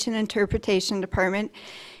Interpretation Department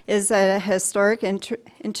is a historic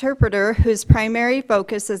interpreter whose primary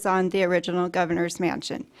focus is on the original Governor's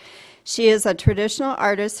Mansion. She is a traditional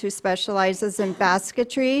artist who specializes in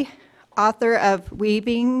basketry, author of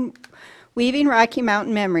Weaving Rocky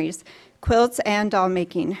Mountain Memories, quilts, and doll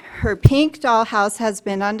making. Her pink dollhouse has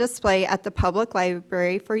been on display at the public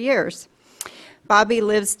library for years. Bobby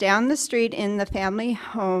lives down the street in the family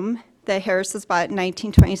home that Harris's bought in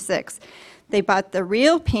 1926. They bought the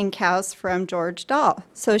real pink house from George Dahl,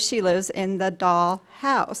 so she lives in the Dahl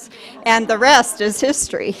house. And the rest is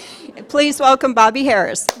history. Please welcome Bobby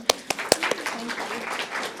Harris.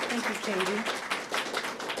 Thank you, Katie.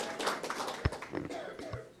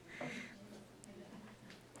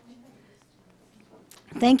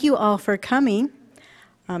 Thank you all for coming.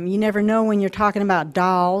 You never know when you're talking about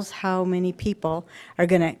dolls how many people are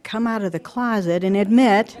going to come out of the closet and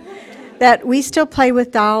admit that we still play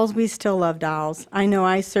with dolls, we still love dolls. I know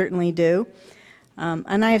I certainly do.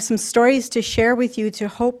 And I have some stories to share with you to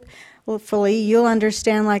hopefully you'll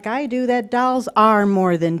understand, like I do, that dolls are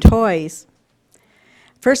more than toys.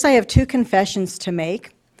 First, I have two confessions to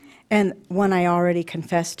make, and one I already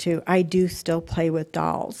confessed to. I do still play with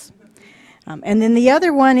dolls. And then the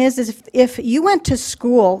other one is if you went to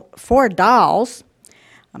school for dolls,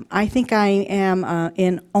 I think I am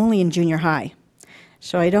only in junior high.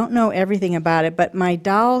 So I don't know everything about it, but my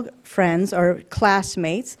doll friends or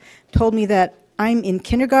classmates told me that I'm in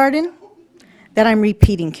kindergarten, that I'm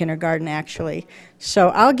repeating kindergarten actually. So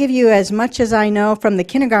I'll give you as much as I know from the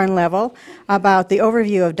kindergarten level about the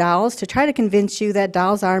overview of dolls to try to convince you that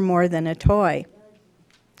dolls are more than a toy.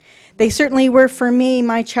 They certainly were for me.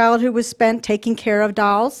 My childhood was spent taking care of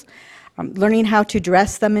dolls, learning how to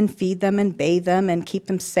dress them and feed them and bathe them and keep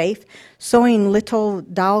them safe, sewing little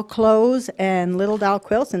doll clothes and little doll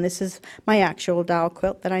quilts, and this is my actual doll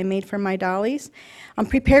quilt that I made for my dollies.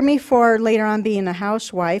 Prepared me for later on being a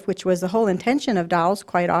housewife, which was the whole intention of dolls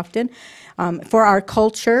quite often. For our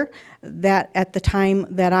culture, that at the time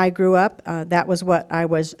that I grew up, that was what I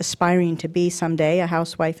was aspiring to be someday, a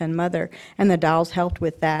housewife and mother, and the dolls helped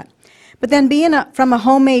with that. But then being from a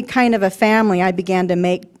homemade kind of a family, I began to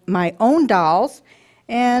make my own dolls,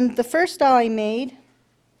 and the first doll I made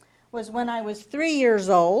was when I was 3 years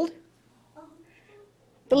old.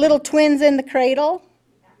 The little twins in the cradle.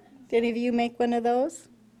 Did any of you make one of those?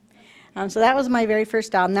 So that was my very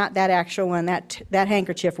first doll, not that actual one. That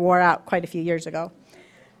handkerchief wore out quite a few years ago.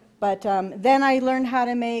 But then I learned how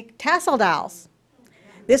to make tassel dolls.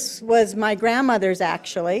 This was my grandmother's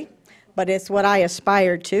actually, but it's what I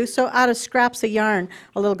aspired to. So out of scraps of yarn,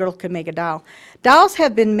 a little girl could make a doll. Dolls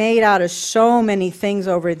have been made out of so many things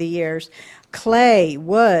over the years. Clay,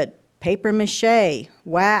 wood, paper mache,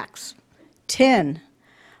 wax, tin,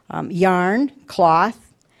 yarn,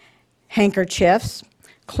 cloth, handkerchiefs,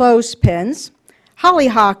 clothespins,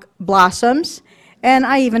 hollyhock blossoms, and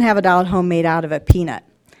I even have a doll at home made out of a peanut.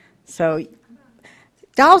 So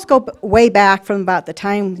dolls go way back from about the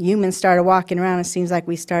time humans started walking around. It seems like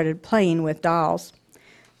we started playing with dolls.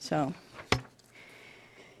 So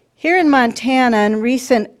here in Montana, in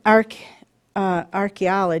recent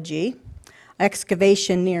archaeology,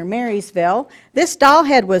 excavation near Marysville, this doll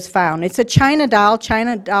head was found. It's a China doll.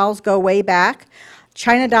 China dolls go way back.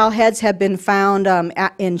 China doll heads have been found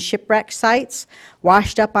in shipwreck sites,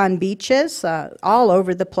 washed up on beaches, all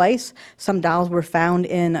over the place. Some dolls were found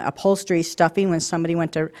in upholstery stuffing when somebody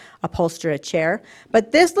went to upholster a chair.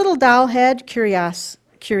 But this little doll head,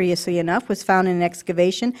 curiously enough, was found in an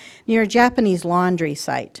excavation near a Japanese laundry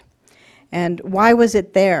site. And why was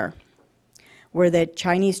it there? Were the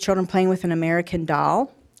Chinese children playing with an American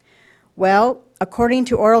doll? Well, according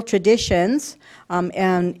to oral traditions,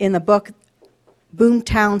 and in the book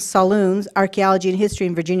Boomtown Saloons, Archaeology and History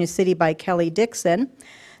in Virginia City by Kelly Dixon,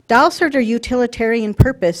 dolls served a utilitarian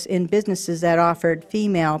purpose in businesses that offered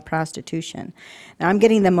female prostitution. Now I'm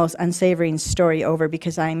getting the most unsavory story over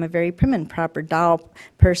because I'm a very prim and proper doll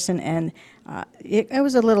person, and it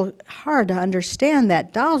was a little hard to understand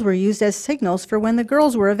that dolls were used as signals for when the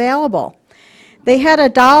girls were available. They had a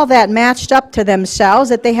doll that matched up to themselves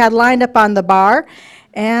that they had lined up on the bar,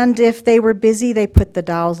 and if they were busy, they put the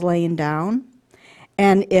dolls laying down.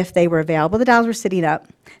 And if they were available, the dolls were sitting up.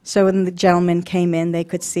 So when the gentlemen came in, they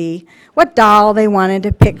could see what doll they wanted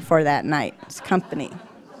to pick for that night's company.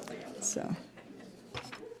 So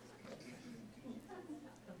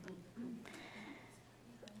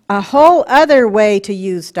a whole other way to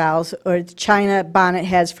use dolls, or China bonnet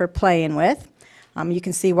heads for playing with. You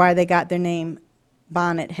can see why they got their name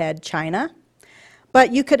Bonnet Head China.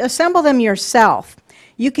 But you could assemble them yourself.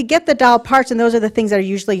 You could get the doll parts, and those are the things that are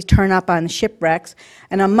usually turn up on shipwrecks.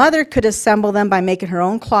 And a mother could assemble them by making her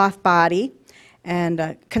own cloth body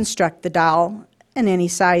and construct the doll in any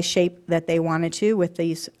size, shape that they wanted to with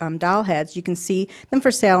these doll heads. You can see them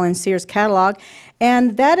for sale in Sears catalog.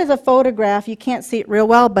 And that is a photograph. You can't see it real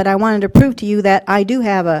well, but I wanted to prove to you that I do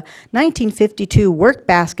have a 1952 Work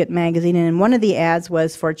Basket magazine, and one of the ads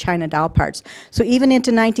was for China doll parts. So even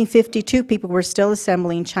into 1952, people were still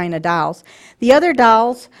assembling China dolls. The other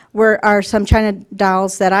dolls are some China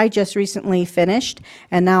dolls that I just recently finished,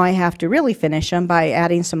 and now I have to really finish them by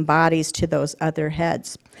adding some bodies to those other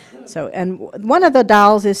heads. So, and one of the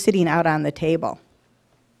dolls is sitting out on the table.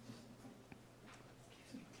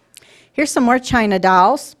 Here's some more China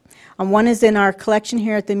dolls. One is in our collection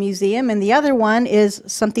here at the museum, and the other one is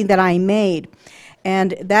something that I made.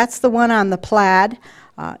 And that's the one on the plaid,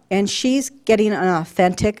 and she's getting an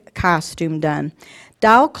authentic costume done.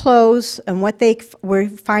 Doll clothes and what we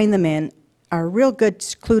find them in are a real good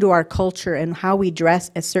clue to our culture and how we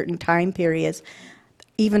dress at certain time periods,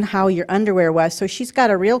 even how your underwear was. So she's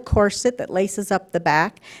got a real corset that laces up the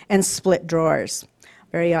back and split drawers.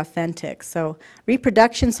 Very authentic. So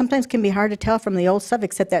reproduction sometimes can be hard to tell from the old stuff,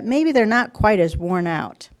 except that maybe they're not quite as worn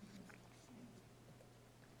out.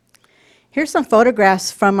 Here's some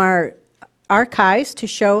photographs from our archives to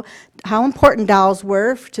show how important dolls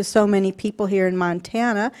were to so many people here in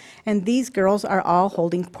Montana, and these girls are all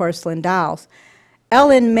holding porcelain dolls.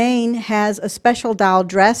 Ellen Main has a special doll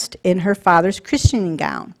dressed in her father's christening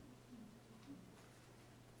gown.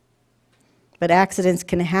 But accidents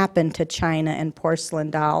can happen to china and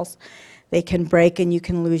porcelain dolls. They can break and you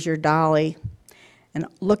can lose your dolly. And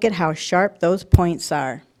look at how sharp those points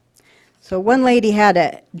are. So one lady had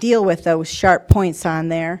to deal with those sharp points on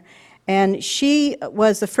there, and she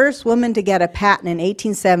was the first woman to get a patent in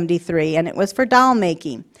 1873, and it was for doll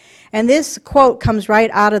making. And this quote comes right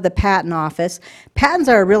out of the patent office. Patents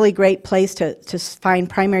are a really great place to find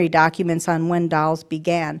primary documents on when dolls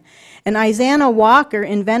began. And Izana Walker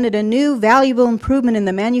invented a new valuable improvement in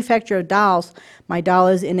the manufacture of dolls. My doll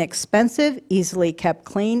is inexpensive, easily kept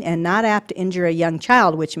clean, and not apt to injure a young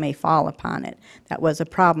child, which may fall upon it. That was a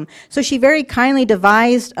problem. So she very kindly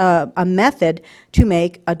devised a method to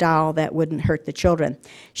make a doll that wouldn't hurt the children.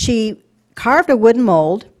 She carved a wooden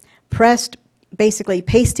mold, pressed basically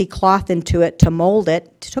pasty cloth into it to mold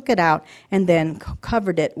it, took it out, and then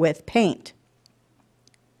covered it with paint.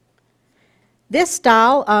 This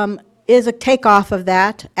doll is a takeoff of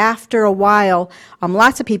that. After a while,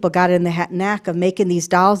 lots of people got in the knack of making these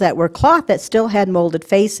dolls that were cloth that still had molded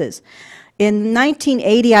faces. In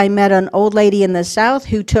 1980, I met an old lady in the South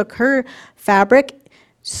who took her fabric,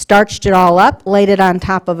 starched it all up, laid it on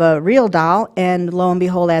top of a real doll, and lo and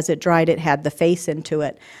behold, as it dried, it had the face into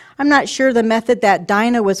it. I'm not sure the method that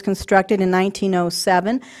Dinah was constructed in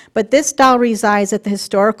 1907, but this doll resides at the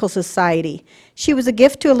Historical Society. She was a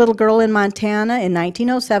gift to a little girl in Montana in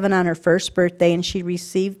 1907 on her first birthday, and she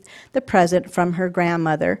received the present from her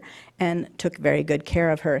grandmother and took very good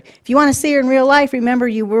care of her. If you want to see her in real life, remember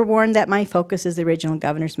you were warned that my focus is the original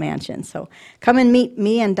Governor's Mansion. So come and meet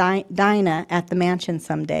me and Dinah at the mansion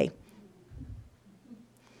someday.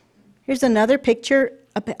 Here's another picture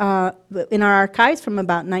in our archives from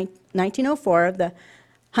about 1904 of the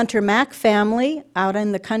Hunter Mack family out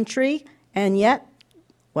in the country, and yet,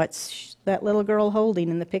 what's that little girl holding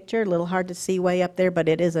in the picture? A little hard to see way up there, but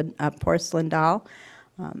it is a porcelain doll.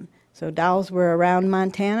 So dolls were around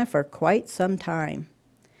Montana for quite some time.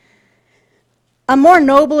 A more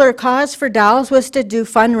nobler cause for dolls was to do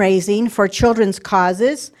fundraising for children's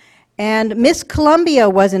causes. And Miss Columbia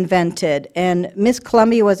was invented, and Miss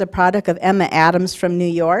Columbia was a product of Emma Adams from New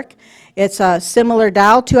York. It's a similar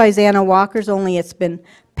doll to Izana Walker's, only it's been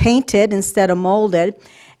painted instead of molded.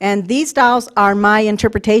 And these dolls are my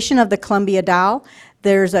interpretation of the Columbia doll.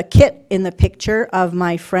 There's a kit in the picture of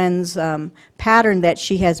my friend's pattern that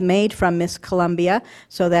she has made from Miss Columbia,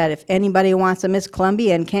 so that if anybody wants a Miss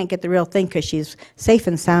Columbia and can't get the real thing because she's safe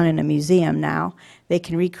and sound in a museum now, they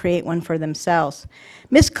can recreate one for themselves.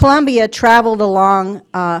 Miss Columbia traveled along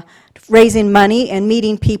raising money and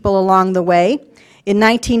meeting people along the way. In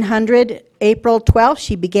 1900, April 12th,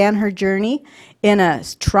 she began her journey in a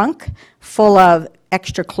trunk full of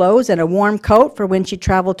extra clothes and a warm coat for when she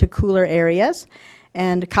traveled to cooler areas,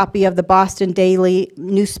 and a copy of the Boston Daily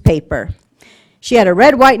newspaper. She had a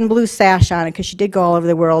red, white, and blue sash on it because she did go all over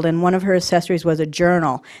the world, and one of her accessories was a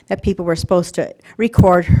journal that people were supposed to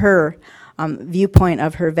record her viewpoint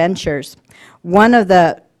of her ventures. One of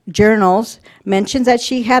the journals mentions that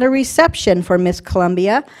she had a reception for Miss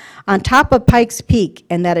Columbia on top of Pikes Peak,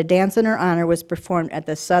 and that a dance in her honor was performed at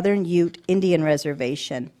the Southern Ute Indian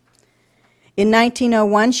Reservation. In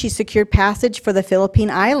 1901, she secured passage for the Philippine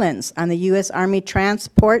Islands on the U.S. Army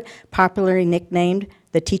transport, popularly nicknamed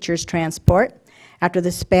the Teacher's Transport, after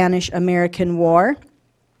the Spanish-American War.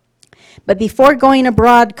 But before going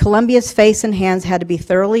abroad, Columbia's face and hands had to be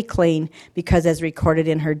thoroughly clean because, as recorded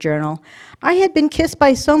in her journal, I had been kissed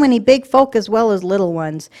by so many big folk as well as little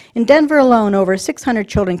ones. In Denver alone, over 600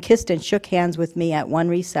 children kissed and shook hands with me at one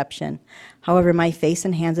reception. However, my face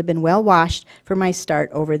and hands had been well washed for my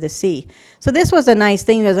start over the sea. So this was a nice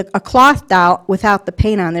thing. There's a cloth doll without the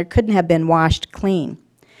paint on there couldn't have been washed clean.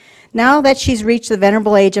 Now that she's reached the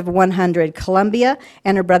venerable age of 100, Columbia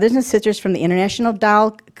and her brothers and sisters from the International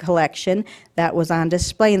Doll Collection that was on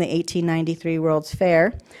display in the 1893 World's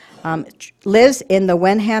Fair lives in the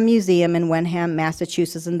Wenham Museum in Wenham,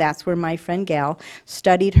 Massachusetts, and that's where my friend Gal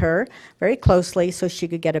studied her very closely so she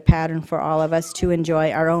could get a pattern for all of us to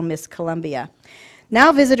enjoy our own Miss Columbia.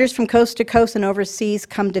 Now visitors from coast to coast and overseas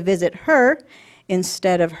come to visit her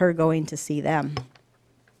instead of her going to see them.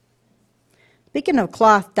 Speaking of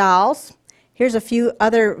cloth dolls, here's a few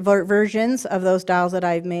other versions of those dolls that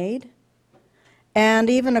I've made. And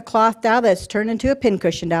even a cloth doll that's turned into a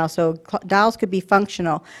pincushion doll, so dolls could be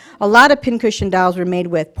functional. A lot of pincushion dolls were made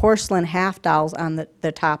with porcelain half dolls on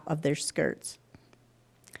the top of their skirts.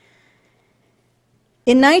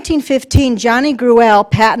 In 1915, Johnny Gruelle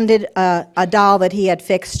patented a doll that he had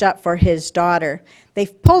fixed up for his daughter. They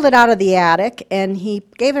pulled it out of the attic, and he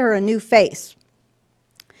gave her a new face.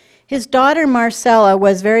 His daughter, Marcella,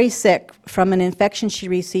 was very sick from an infection she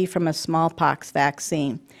received from a smallpox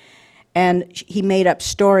vaccine. And he made up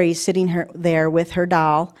stories sitting there with her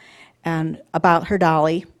doll and about her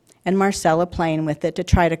dolly, and Marcella playing with it to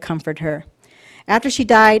try to comfort her. After she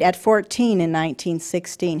died at 14 in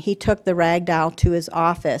 1916, he took the rag doll to his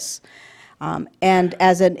office. And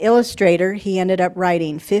as an illustrator, he ended up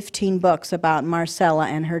writing 15 books about Marcella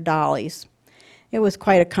and her dollies. It was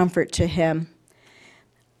quite a comfort to him.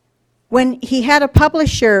 When he had a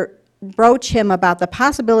publisher broach him about the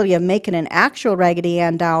possibility of making an actual Raggedy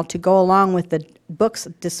Ann doll to go along with the books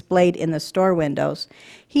displayed in the store windows,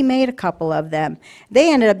 he made a couple of them.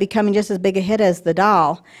 They ended up becoming just as big a hit as the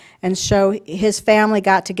doll, and so his family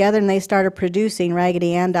got together and they started producing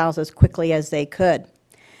Raggedy Ann dolls as quickly as they could.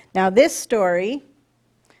 Now this story,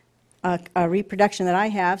 a reproduction that I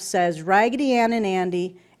have, says Raggedy Ann and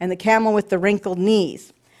Andy and the camel with the wrinkled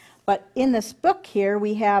knees. But in this book here,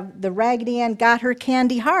 we have the Raggedy Ann got her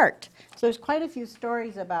candy heart. So there's quite a few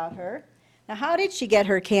stories about her. Now, how did she get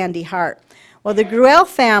her candy heart? Well, the Gruelle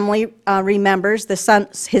family remembers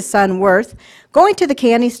his son Worth going to the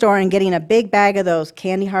candy store and getting a big bag of those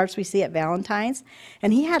candy hearts we see at Valentine's.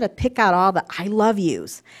 And he had to pick out all the I love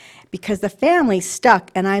yous because the family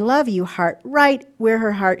stuck an I love you heart right where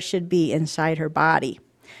her heart should be inside her body.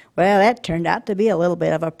 Well, that turned out to be a little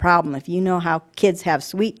bit of a problem if you know how kids have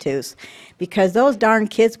sweet tooths, because those darn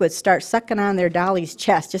kids would start sucking on their dolly's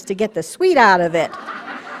chest just to get the sweet out of it.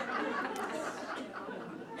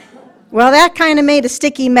 Well, that kind of made a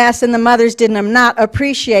sticky mess, and the mothers did not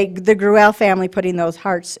appreciate the Gruelle family putting those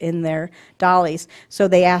hearts in their dollies, so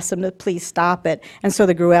they asked them to please stop it. And so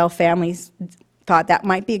the Gruelle families thought that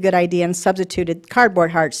might be a good idea and substituted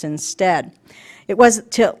cardboard hearts instead. It was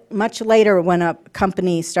till much later when a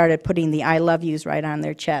company started putting the I love yous right on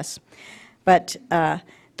their chests. But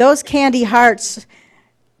those candy hearts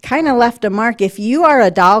kind of left a mark. If you are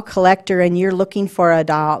a doll collector and you're looking for a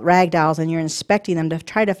doll, rag dolls, and you're inspecting them to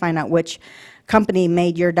try to find out which company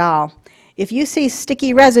made your doll, if you see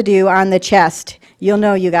sticky residue on the chest, you'll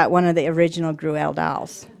know you got one of the original Gruelle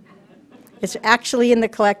dolls. It's actually in the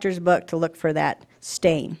collector's book to look for that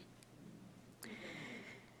stain.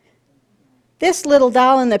 This little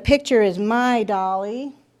doll in the picture is my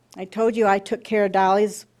dolly. I told you I took care of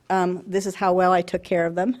dollies. This is how well I took care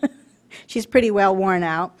of them. She's pretty well worn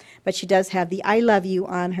out, but she does have the I love you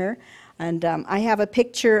on her. And I have a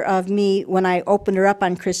picture of me when I opened her up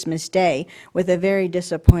on Christmas Day with a very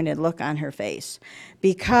disappointed look on her face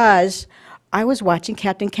because I was watching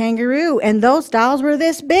Captain Kangaroo, and those dolls were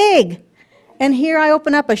this big. And here I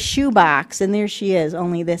open up a shoebox, and there she is,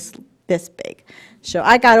 only this big. So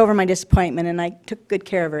I got over my disappointment, and I took good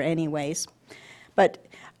care of her anyways. But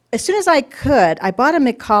as soon as I could, I bought a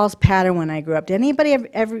McCall's pattern when I grew up. Did anybody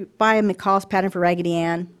ever buy a McCall's pattern for Raggedy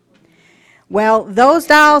Ann? Well, those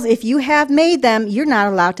dolls, if you have made them, you're not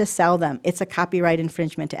allowed to sell them. It's a copyright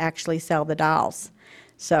infringement to actually sell the dolls.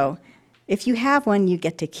 So if you have one, you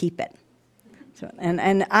get to keep it. So,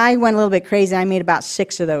 and I went a little bit crazy. I made about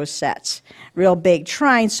 6 of those sets, real big,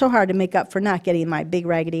 trying so hard to make up for not getting my big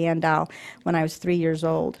Raggedy Ann doll when I was 3 years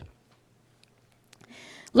old.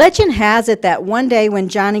 Legend has it that one day when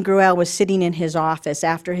Johnny Gruelle was sitting in his office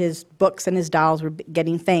after his books and his dolls were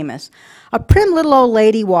getting famous, a prim little old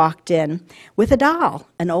lady walked in with a doll,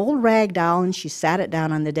 an old rag doll, and she sat it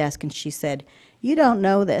down on the desk and she said, "You don't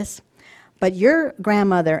know this, but your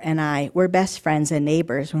grandmother and I were best friends and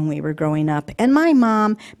neighbors when we were growing up, and my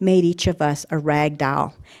mom made each of us a rag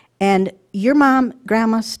doll. And your mom,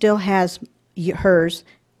 Grandma, still has hers,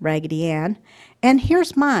 Raggedy Ann, and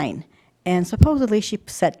here's mine." And supposedly she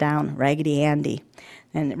set down Raggedy Andy.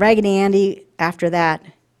 And Raggedy Andy, after that,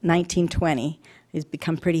 1920, has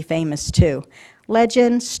become pretty famous too.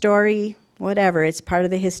 Legend, story, whatever, it's part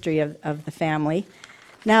of the history of the family.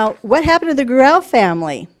 Now, what happened to the Gruelle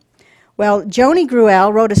family? Well, Joni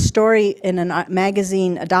Gruelle wrote a story in a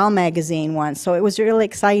magazine, a doll magazine once, so it was really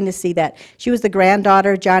exciting to see that. She was the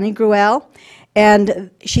granddaughter of Johnny Gruelle,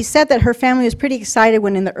 and she said that her family was pretty excited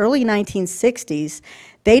when in the early 1960s,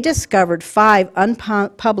 they discovered 5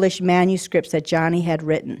 unpublished manuscripts that Johnny had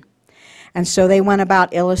written. And so they went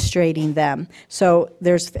about illustrating them. So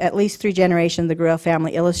there's at least 3 generations of the Gruelle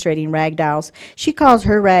family illustrating rag dolls. She calls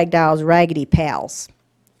her rag dolls Raggedy Pals.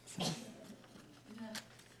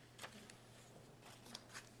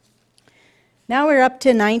 Now we're up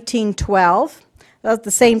to 1912. At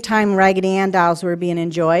the same time Raggedy Ann dolls were being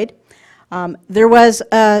enjoyed. There was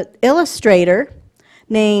an illustrator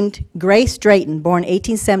named Grace Drayton, born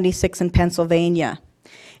 1876 in Pennsylvania.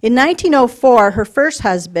 In 1904, her first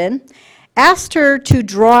husband asked her to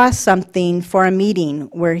draw something for a meeting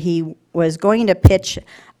where he was going to pitch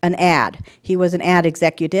an ad. He was an ad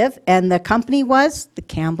executive, and the company was the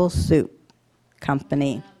Campbell Soup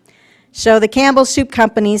Company. So the Campbell Soup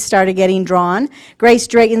Company started getting drawn. Grace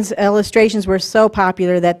Drayton's illustrations were so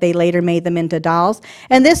popular that they later made them into dolls.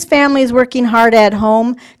 And this family is working hard at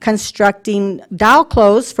home constructing doll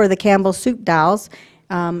clothes for the Campbell Soup dolls.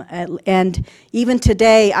 And even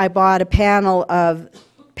today, I bought a panel of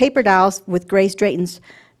paper dolls with Grace Drayton's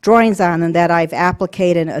drawings on them that I've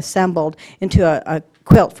appliqued and assembled into a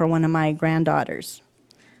quilt for one of my granddaughters.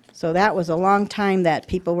 So that was a long time that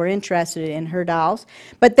people were interested in her dolls.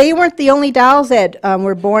 But they weren't the only dolls that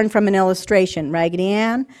were born from an illustration. Raggedy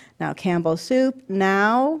Ann, now Campbell Soup,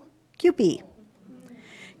 now Kewpie.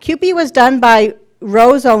 Kewpie was done by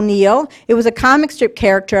Rose O'Neill. It was a comic strip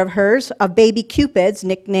character of hers, of Baby Cupids,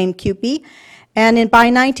 nicknamed Kewpie. And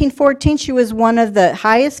by 1914, she was one of the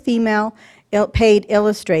highest female paid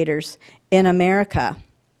illustrators in America.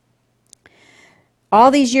 All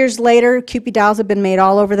these years later, Kewpie dolls have been made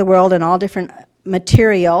all over the world in all different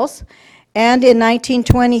materials. And in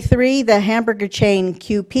 1923, the hamburger chain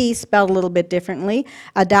Kewpie, spelled a little bit differently,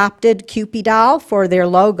 adopted Kewpie doll for their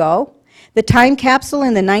logo. The time capsule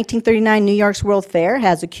in the 1939 New York's World Fair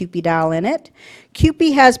has a Kewpie doll in it.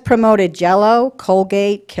 Kewpie has promoted Jell-O,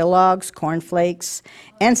 Colgate, Kellogg's, Corn Flakes,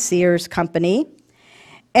 and Sears Company.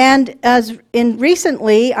 And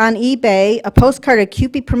recently on eBay, a postcard of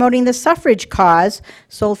Kewpie promoting the suffrage cause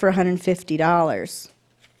sold for $150.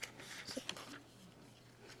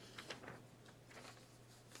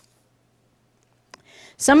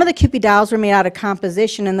 Some of the Kewpie dolls were made out of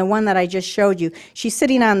composition, and the one that I just showed you, she's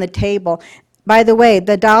sitting on the table. By the way,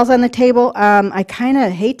 the dolls on the table, I kind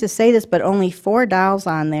of hate to say this, but only 4 dolls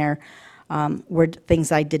on there were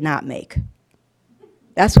things I did not make.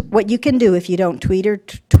 That's what you can do if you don't tweet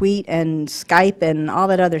and Skype and all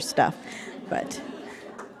that other stuff. But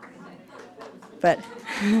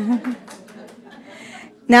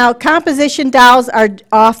now, composition dolls are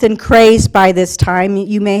often crazed by this time.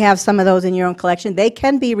 You may have some of those in your own collection. They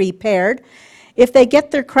can be repaired. If they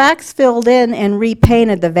get their cracks filled in and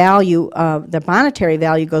repainted, the monetary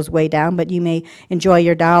value goes way down, but you may enjoy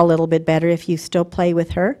your doll a little bit better if you still play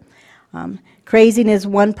with her. Crazing is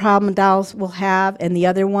one problem dolls will have, and the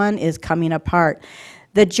other one is coming apart.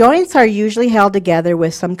 The joints are usually held together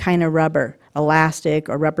with some kind of rubber, elastic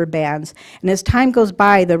or rubber bands, and as time goes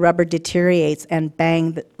by, the rubber deteriorates and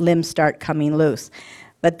bang, the limbs start coming loose.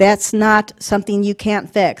 But that's not something you can't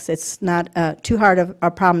fix. It's not too hard of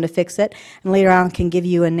a problem to fix it. And later on, I can give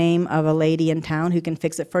you a name of a lady in town who can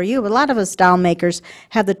fix it for you. But a lot of us doll makers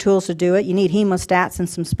have the tools to do it. You need hemostats and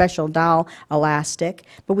some special doll elastic,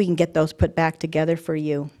 but we can get those put back together for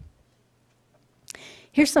you.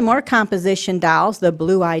 Here's some more composition dolls, the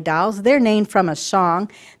Blue-Eyed Dolls. They're named from a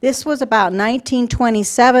song. This was about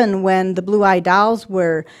 1927 when the Blue-Eyed Dolls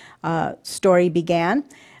story began.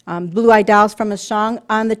 Blue-Eyed Dolls from a song.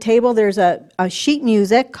 On the table there's a sheet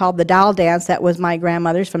music called The Doll Dance that was my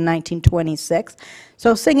grandmother's from 1926.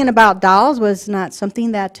 So singing about dolls was not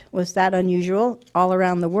something that was that unusual all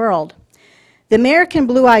around the world. The American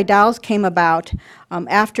Blue Eye Dolls came about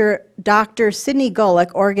after Dr. Sidney Gulick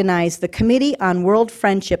organized the Committee on World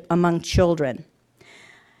Friendship Among Children.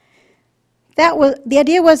 The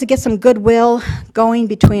idea was to get some goodwill going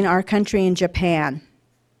between our country and Japan.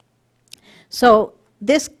 So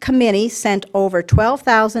this committee sent over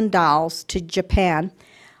 12,000 dolls to Japan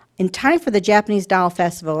in time for the Japanese Doll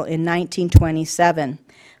Festival in 1927.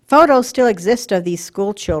 Photos still exist of these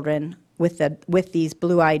school children with these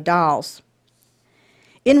blue-eyed dolls.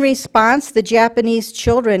 In response, the Japanese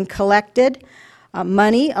children collected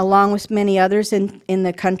money along with many others in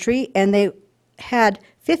the country, and they had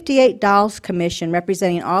 58 dolls commissioned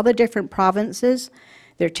representing all the different provinces,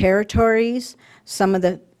 their territories, some of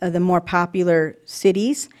the more popular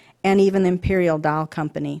cities, and even the Imperial Doll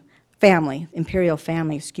Company. Imperial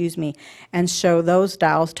family, excuse me, and so those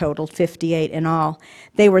dolls totaled 58 in all.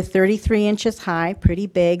 They were 33 inches high, pretty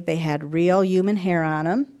big. They had real human hair on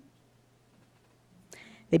them.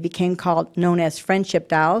 They became known as friendship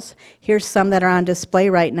dolls. Here's some that are on display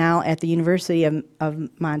right now at the University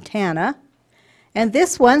of Montana. And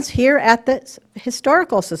this one's here at the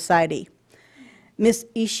Historical Society. Miss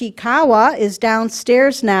Ishikawa is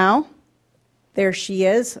downstairs now. There she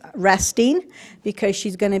is, resting, because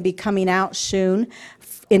she's going to be coming out soon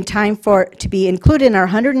in time to be included in our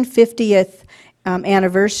 150th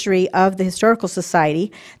anniversary of the Historical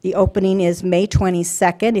Society. The opening is May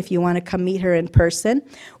 22nd, if you want to come meet her in person.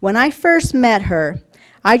 When I first met her,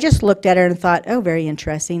 I just looked at her and thought, oh, very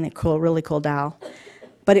interesting, cool, really cool doll.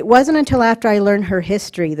 But it wasn't until after I learned her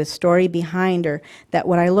history, the story behind her, that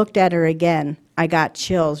when I looked at her again, I got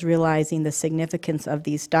chills realizing the significance of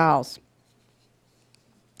these dolls.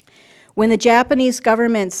 When the Japanese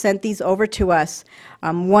government sent these over to us,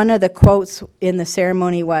 one of the quotes in the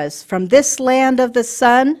ceremony was, "From this land of the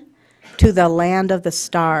sun to the land of the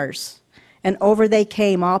stars." And over they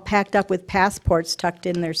came, all packed up with passports tucked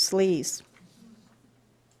in their sleeves.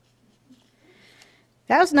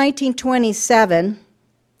 That was 1927.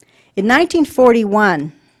 In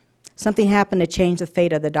 1941, something happened to change the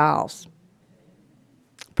fate of the dolls.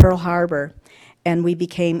 Pearl Harbor. And we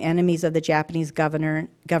became enemies of the Japanese government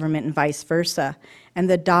and vice versa. And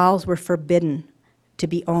the dolls were forbidden to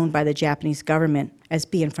be owned by the Japanese government as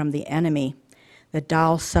being from the enemy. The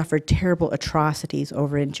dolls suffered terrible atrocities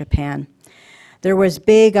over in Japan. There was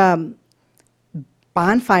big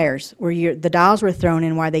bonfires where the dolls were thrown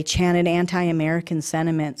in while they chanted anti-American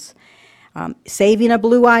sentiments. Saving a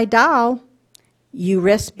blue-eyed doll, you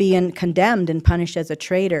risk being condemned and punished as a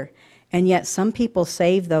traitor. And yet some people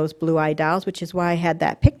save those blue-eyed dolls, which is why I had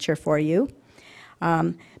that picture for you.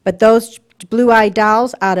 But those blue-eyed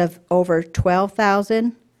dolls, out of over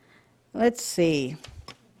 12,000, let's see,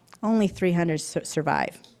 only 300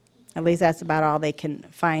 survive. At least that's about all they can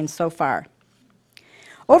find so far.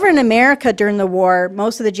 Over in America during the war,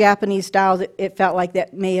 most of the Japanese dolls, it felt like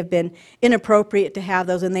that may have been inappropriate to have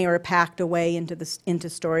those, and they were packed away into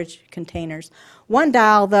storage containers. One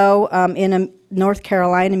doll, though, in a North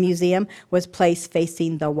Carolina museum, was placed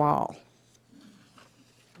facing the wall.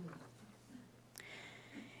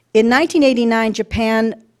 In 1989,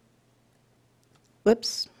 Japan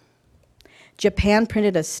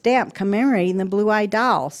printed a stamp commemorating the blue-eyed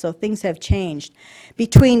doll, so things have changed.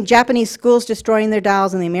 Between Japanese schools destroying their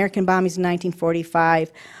dolls and the American bombings in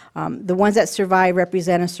 1945, the ones that survive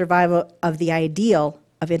represent a survival of the ideal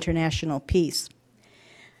of international peace.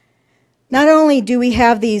 Not only do we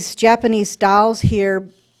have these Japanese dolls here,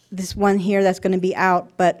 this one here that's going to be out,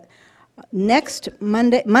 but next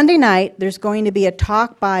Monday night, there's going to be a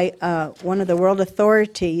talk by one of the world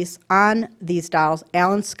authorities on these dolls,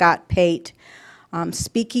 Alan Scott Pate,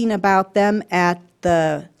 speaking about them at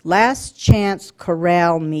the Last Chance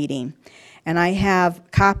Corral meeting. And I have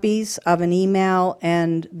copies of an email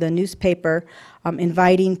and the newspaper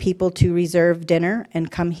inviting people to reserve dinner and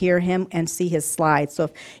come hear him and see his slides. So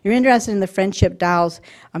if you're interested in the friendship dolls,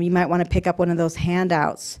 you might want to pick up one of those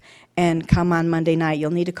handouts and come on Monday night.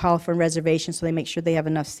 You'll need to call for a reservation so they make sure they have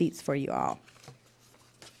enough seats for you all.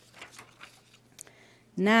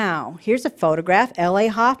 Now, here's a photograph, L.A.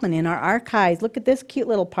 Hoffman in our archives. Look at this cute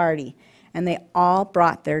little party. And they all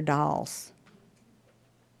brought their dolls.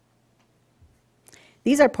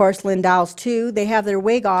 These are porcelain dolls, too. They have their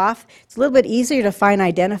wig off. It's a little bit easier to find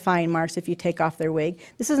identifying marks if you take off their wig.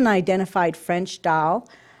 This is an identified French doll.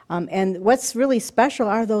 And what's really special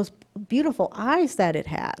are those beautiful eyes that it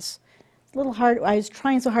has. It's a little hard. I was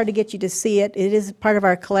trying so hard to get you to see it. It is part of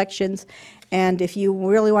our collections. And if you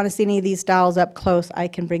really want to see any of these dolls up close, I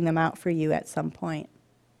can bring them out for you at some point.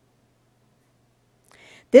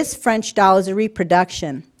 This French doll is a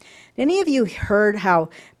reproduction. Any of you heard how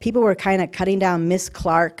people were kind of cutting down Miss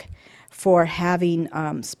Clark for having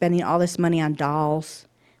spending all this money on dolls.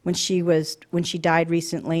 When she died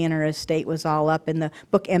recently and her estate was all up, and the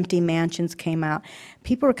book Empty Mansions came out,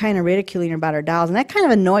 people were kind of ridiculing her about her dolls, and that kind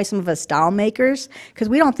of annoys some of us doll makers because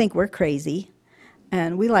we don't think we're crazy,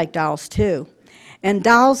 and we like dolls too. And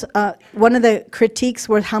dolls, one of the critiques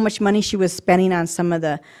was how much money she was spending on some of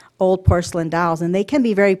the old porcelain dolls, and they can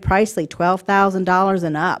be very pricey, $12,000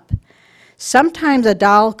 and up. Sometimes a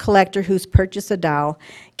doll collector who's purchased a doll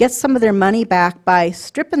gets some of their money back by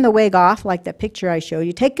stripping the wig off, like that picture I showed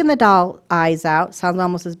you, taking the doll eyes out. Sounds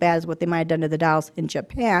almost as bad as what they might have done to the dolls in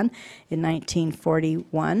Japan in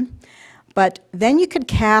 1941. But then you could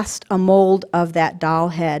cast a mold of that doll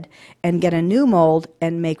head and get a new mold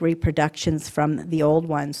and make reproductions from the old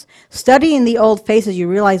ones. Studying the old faces, you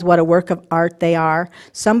realize what a work of art they are.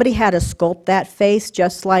 Somebody had to sculpt that face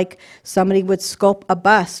just like somebody would sculpt a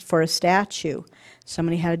bust for a statue.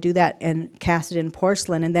 Somebody had to do that and cast it in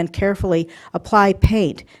porcelain and then carefully apply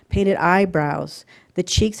paint, painted eyebrows. The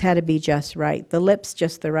cheeks had to be just right, the lips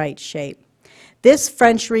just the right shape. This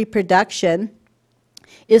French reproduction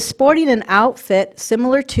is sporting an outfit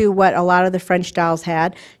similar to what a lot of the French dolls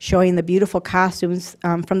had, showing the beautiful costumes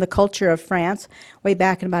from the culture of France way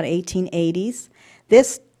back in about 1880s.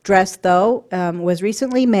 This dress, though, was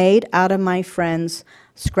recently made out of my friend's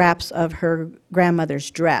scraps of her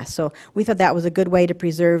grandmother's dress. So we thought that was a good way to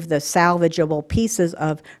preserve the salvageable pieces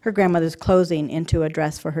of her grandmother's clothing into a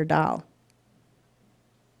dress for her doll.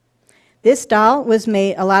 This doll was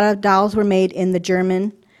made, a lot of dolls were made in the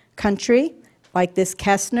German country, like this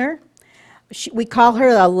Kessner. We call her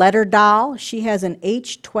a letter doll. She has an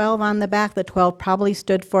H12 on the back. The 12 probably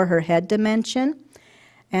stood for her head dimension.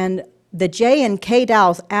 And the J and K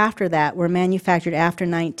dolls after that were manufactured after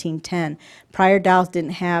 1910. Prior dolls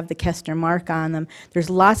didn't have the Kessner mark on them. There's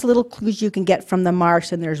lots of little clues you can get from the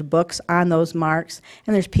marks, and there's books on those marks,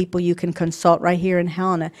 and there's people you can consult right here in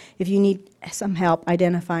Helena if you need some help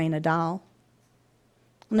identifying a doll.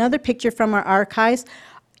 Another picture from our archives.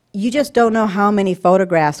 You just don't know how many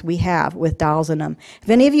photographs we have with dolls in them. Have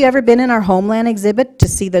any of you ever been in our Homeland exhibit to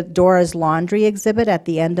see the Dora's Laundry exhibit at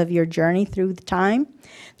the end of your journey through the time?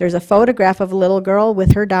 There's a photograph of a little girl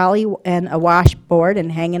with her dolly and a washboard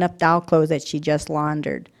and hanging up doll clothes that she just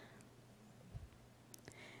laundered.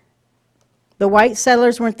 The white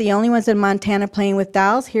settlers weren't the only ones in Montana playing with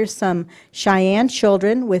dolls. Here's some Cheyenne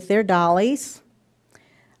children with their dollies.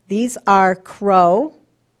 These are Crow.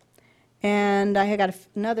 And I got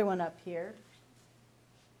another one up here.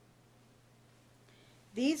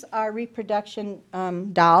 These are reproduction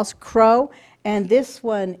dolls, Crow, and this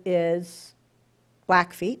one is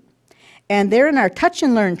Blackfeet. And they're in our Touch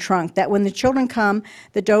and Learn trunk that when the children come,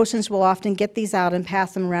 the docents will often get these out and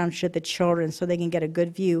pass them around to the children so they can get a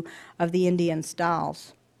good view of the Indians'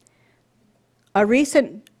 dolls. A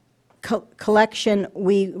recent collection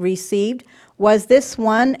we received was this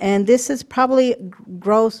one, and this is probably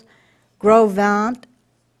Gros Ventre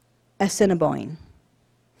Assiniboine.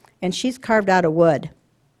 And she's carved out of wood.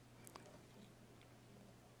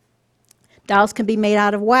 Dolls can be made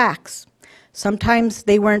out of wax. Sometimes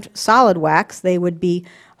they weren't solid wax. They would be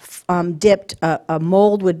dipped, a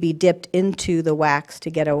mold would be dipped into the wax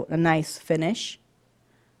to get a nice finish.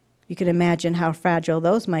 You can imagine how fragile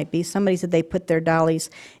those might be. Somebody said they put their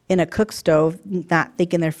dollies in a cook stove, not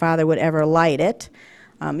thinking their father would ever light it.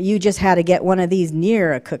 You just had to get one of these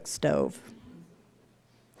near a cook stove.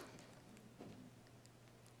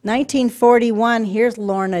 1941, here's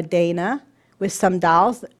Lorna Dana with some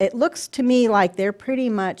dolls. It looks to me like they're pretty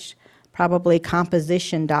much probably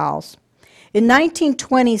composition dolls. In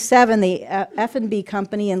 1927, the F&B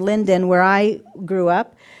company in Linden, where I grew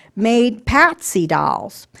up, made Patsy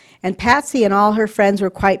dolls. And Patsy and all her friends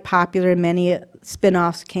were quite popular, and many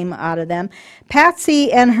spin-offs came out of them.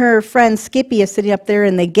 Patsy and her friend Skippy is sitting up there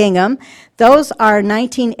in the gingham. Those are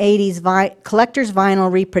 1980s collector's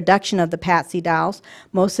vinyl reproduction of the Patsy dolls.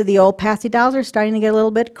 Most of the old Patsy dolls are starting to get a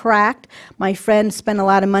little bit cracked. My friend spent a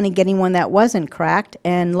lot of money getting one that wasn't cracked,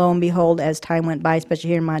 and lo and behold, as time went by, especially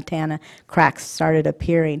here in Montana, cracks started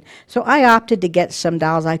appearing. So I opted to get some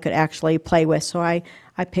dolls I could actually play with, so I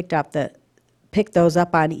picked those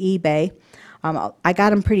up on eBay. I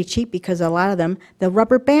got them pretty cheap because a lot of them, the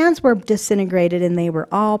rubber bands were disintegrated and they were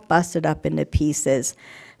all busted up into pieces.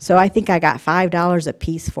 So I think I got $5 a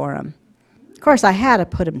piece for them. Of course, I had to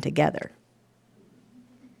put them together.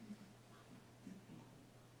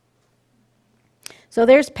 So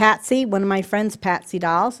there's Patsy, one of my friend's Patsy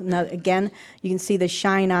dolls. Now, again, you can see the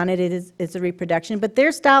shine on it. It's a reproduction. But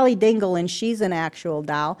there's Dolly Dingle, and she's an actual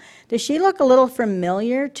doll. Does she look a little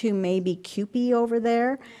familiar to maybe Cupie over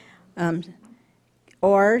there?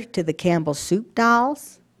 Or to the Campbell Soup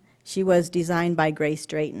dolls? She was designed by Grace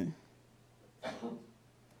Drayton.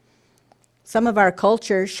 Some of our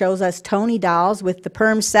culture shows us Tony dolls with the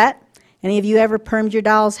perm set. Any of you ever permed your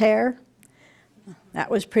doll's hair? That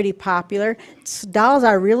was pretty popular. Dolls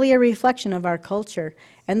are really a reflection of our culture.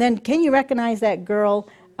 And then can you recognize that girl,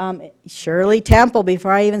 Shirley Temple?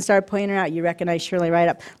 Before I even started pointing her out, you recognize Shirley right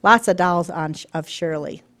up. Lots of dolls of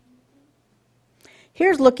Shirley.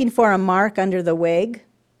 Here's looking for a mark under the wig.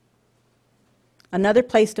 Another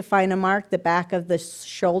place to find a mark, the back of the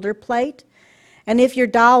shoulder plate. And if your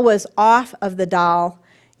doll was off of the doll,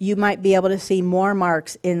 you might be able to see more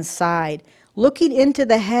marks inside. Looking into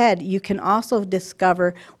the head, you can also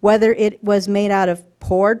discover whether it was made out of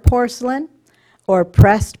poured porcelain or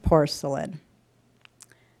pressed porcelain.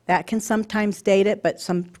 That can sometimes date it, but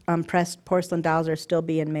some pressed porcelain dolls are still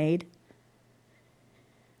being made.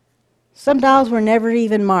 Some dolls were never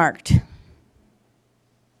even marked.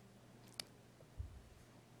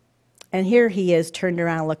 And here he is turned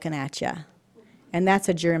around looking at you. And that's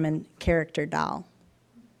a German character doll.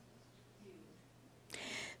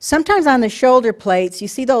 Sometimes on the shoulder plates, you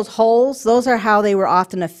see those holes? Those are how they were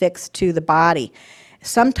often affixed to the body.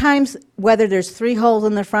 Sometimes, whether there's 3 holes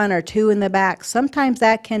in the front or 2 in the back, sometimes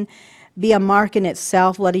that can be a mark in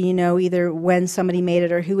itself, letting you know either when somebody made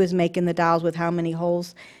it or who was making the dolls with how many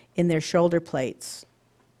holes in their shoulder plates.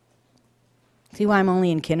 See why I'm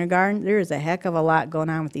only in kindergarten? There is a heck of a lot going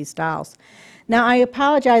on with these dolls. Now, I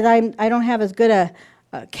apologize, I don't have as good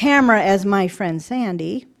a camera as my friend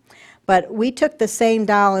Sandy, but we took the same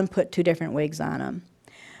doll and put 2 different wigs on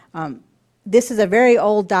them. This is a very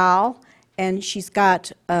old doll, and she's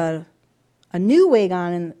got a new wig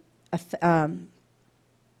on and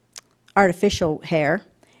artificial hair,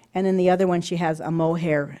 and then the other one she has a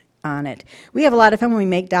mohair on it. We have a lot of fun when we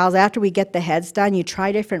make dolls. After we get the heads done, you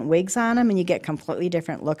try different wigs on them and you get completely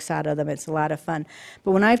different looks out of them. It's a lot of fun.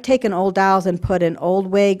 But when I've taken old dolls and put an old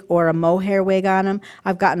wig or a mohair wig on them,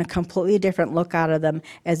 I've gotten a completely different look out of them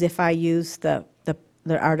as if I used the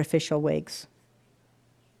artificial wigs.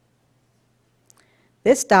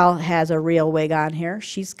 This doll has a real wig on here.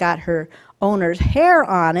 She's got her owner's hair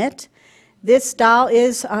on it. This doll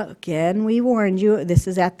is, again, we warned you, this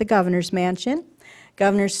is at the governor's mansion.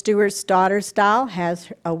 Governor Stewart's daughter's doll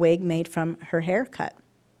has a wig made from her haircut.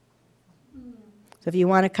 So if you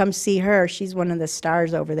want to come see her, she's one of the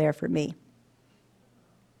stars over there for me.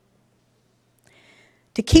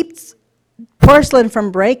 To keep porcelain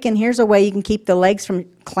from breaking, here's a way you can keep the legs from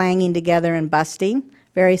clanging together and busting.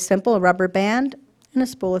 Very simple, a rubber band and a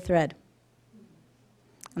spool of thread.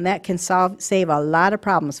 And that can save a lot of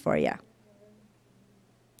problems for you.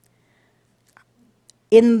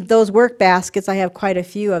 In those work baskets, I have quite a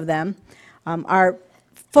few of them, are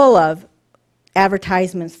full of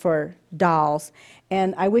advertisements for dolls.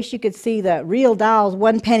 And I wish you could see the real dolls,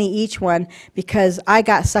 1 penny each one, because I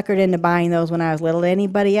got suckered into buying those when I was little.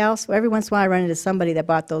 Anybody else? Well, every once in a while I run into somebody that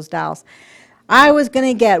bought those dolls. I was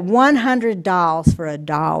going to get 100 dolls for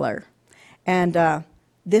 $1. And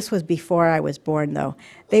this was before I was born, though.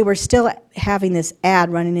 They were still having this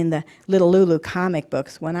ad running in the Little Lulu comic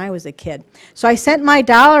books when I was a kid. So I sent my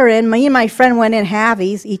dollar in. Me and my friend went in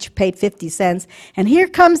halvies, each paid 50 cents. And here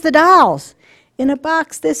comes the dolls in a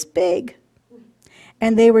box this big.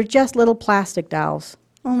 And they were just little plastic dolls,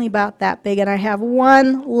 only about that big. And I have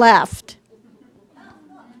 1 left.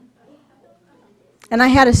 And I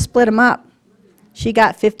had to split them up. She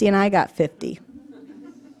got 50 and I got 50.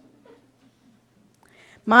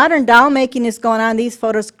 Modern doll making is going on. These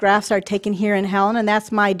photographs are taken here in Helen, and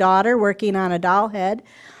that's my daughter working on a doll head.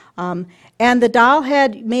 And the doll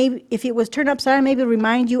head, maybe if it was turned upside down, maybe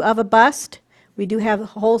remind you of a bust. We do have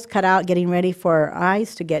holes cut out, getting ready for her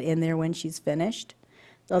eyes to get in there when she's finished.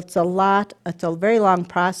 So it's a very long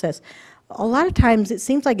process. A lot of times it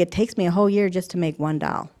seems like it takes me a whole year just to make 1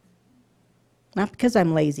 doll. Not because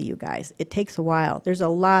I'm lazy, you guys. It takes a while. There's a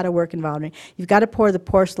lot of work involved in it. You've got to pour the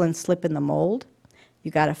porcelain slip in the mold. You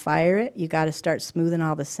got to fire it. You got to start smoothing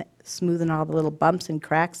all the little bumps and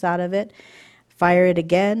cracks out of it. Fire it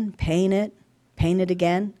again, paint it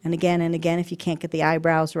again and again and again if you can't get the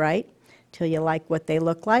eyebrows right till you like what they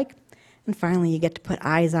look like. And finally you get to put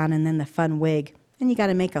eyes on and then the fun wig. And you got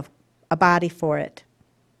to make a body for it.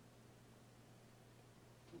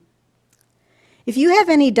 If you have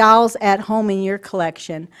any dolls at home in your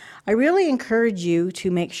collection, I really encourage you to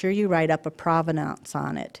make sure you write up a provenance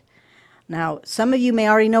on it. Now, some of you may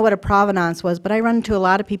already know what a provenance was, but I run into a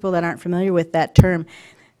lot of people that aren't familiar with that term.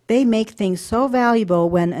 They make things so valuable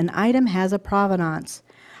when an item has a provenance,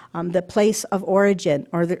 the place of origin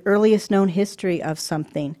or the earliest known history of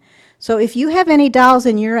something. So if you have any dolls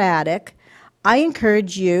in your attic, I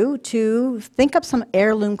encourage you to think up some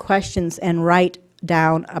heirloom questions and write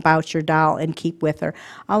down about your doll and keep with her.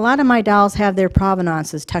 A lot of my dolls have their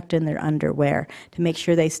provenances tucked in their underwear to make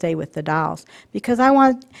sure they stay with the dolls. Because I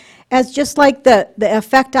want, as just like the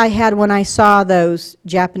effect I had when I saw those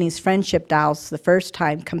Japanese friendship dolls the first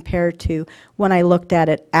time compared to when I looked at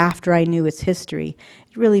it after I knew its history,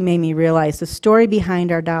 it really made me realize the story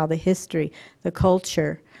behind our doll, the history, the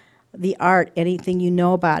culture, the art, anything you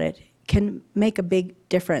know about it, can make a big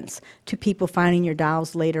difference to people finding your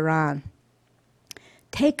dolls later on.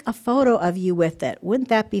 Take a photo of you with it. Wouldn't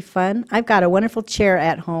that be fun? I've got a wonderful chair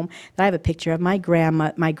at home that I have a picture of my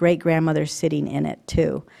great-grandmother sitting in it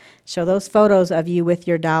too. So those photos of you with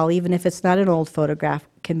your doll, even if it's not an old photograph,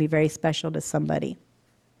 can be very special to somebody.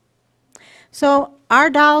 So are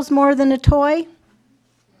dolls more than a toy?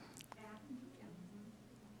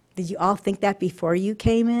 Did you all think that before you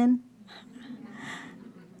came in?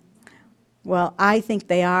 Well, I think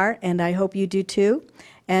they are, and I hope you do too.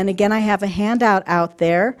 And again, I have a handout out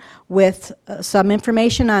there with some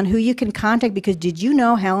information on who you can contact, because did you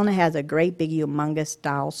know Helena has a great big humongous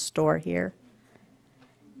doll store here?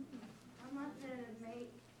 How much did it make?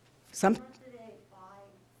 Some, How much did they buy?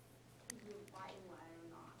 Did you buy one or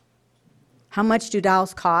not? how much do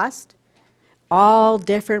dolls cost? All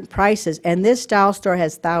different prices, and this doll store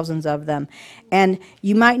has thousands of them. And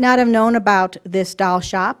you might not have known about this doll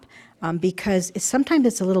shop because sometimes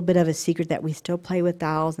it's a little bit of a secret that we still play with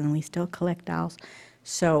dolls and we still collect dolls.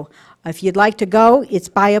 So if you'd like to go, it's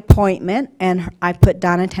by appointment, and I put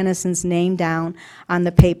Donna Tennyson's name down on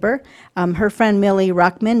the paper. Her friend Millie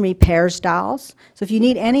Ruckman repairs dolls. So if you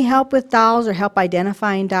need any help with dolls or help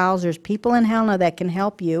identifying dolls, there's people in Helena that can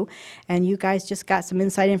help you, and you guys just got some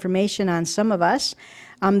inside information on some of us.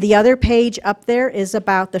 The other page up there is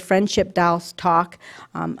about the Friendship Dolls Talk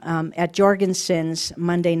at Jorgensen's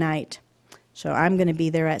Monday night. So I'm going to be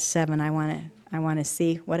there at 7. I want to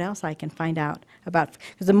see what else I can find out about.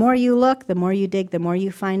 Because the more you look, the more you dig, the more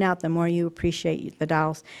you find out, the more you appreciate the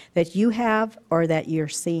dolls that you have or that you're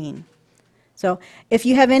seeing. So if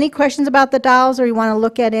you have any questions about the dolls or you want to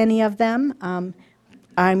look at any of them,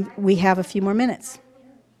 we have a few more minutes.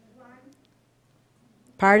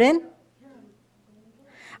 Pardon?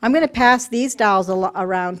 I'm going to pass these dolls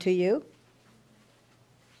around to you.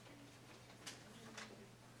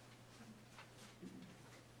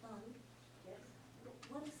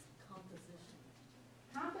 What is composition?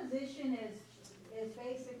 Composition is